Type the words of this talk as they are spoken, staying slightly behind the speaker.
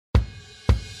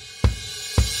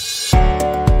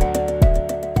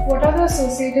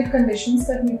associated conditions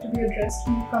that need to be addressed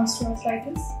when it comes to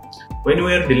arthritis? When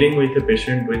we are dealing with a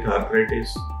patient with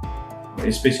arthritis,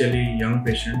 especially young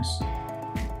patients,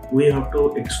 we have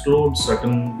to exclude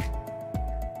certain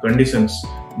conditions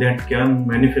that can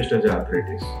manifest as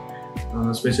arthritis.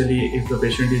 Especially if the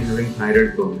patient is having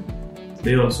thyroid problem,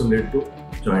 they also lead to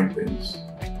joint pains.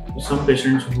 Some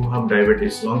patients who have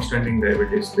diabetes, long-standing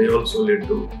diabetes, they also lead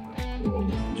to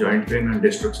joint pain and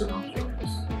destruction of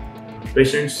joints.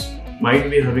 Patients might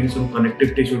be having some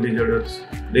connective tissue disorders,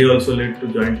 they also lead to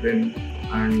joint pain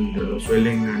and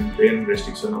swelling and pain,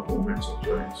 restriction of movements of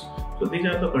joints. So these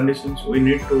are the conditions we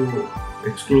need to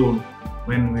exclude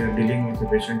when we are dealing with a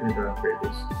patient with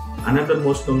arthritis. Another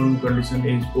most common condition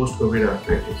is post-COVID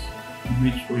arthritis, in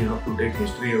which we have to take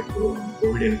history of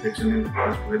COVID infection in the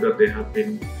past, whether they have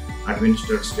been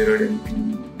administered steroid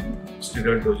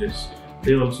doses.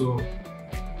 They also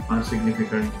are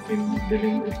significant in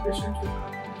dealing with patients with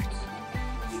arthritis.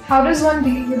 How does one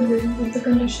deal with living with the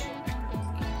condition?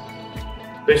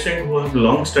 Patients who have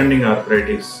long-standing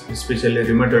arthritis, especially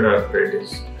rheumatoid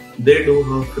arthritis, they do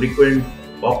have frequent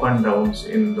up and downs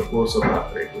in the course of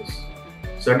arthritis.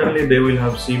 Suddenly they will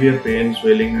have severe pain,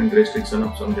 swelling and restriction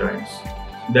of some joints.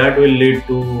 That will lead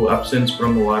to absence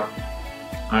from work,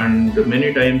 and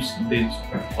many times this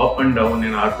up and down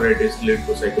in arthritis lead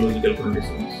to psychological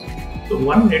conditions. So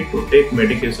one need to take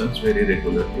medications very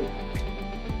regularly.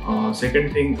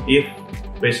 Second thing, if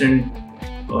patient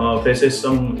faces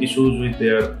some issues with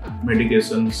their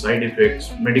medication, side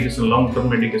effects, long-term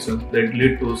medications that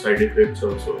lead to side effects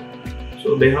also.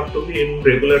 So they have to be in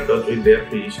regular touch with their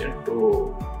physician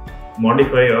to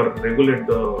modify or regulate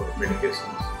the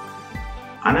medications.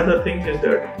 Another thing is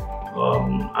that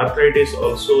arthritis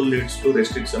also leads to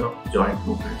restriction of joint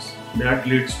movements. That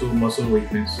leads to muscle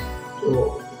weakness.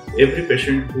 So every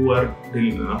patient who are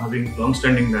having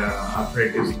long-standing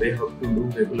arthritis, they have to do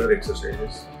regular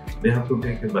exercises. They have to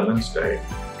take a balanced diet.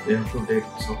 They have to take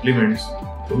supplements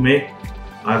to make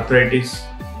arthritis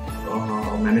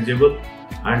manageable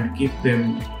and keep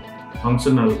them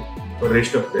functional for the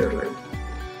rest of their life.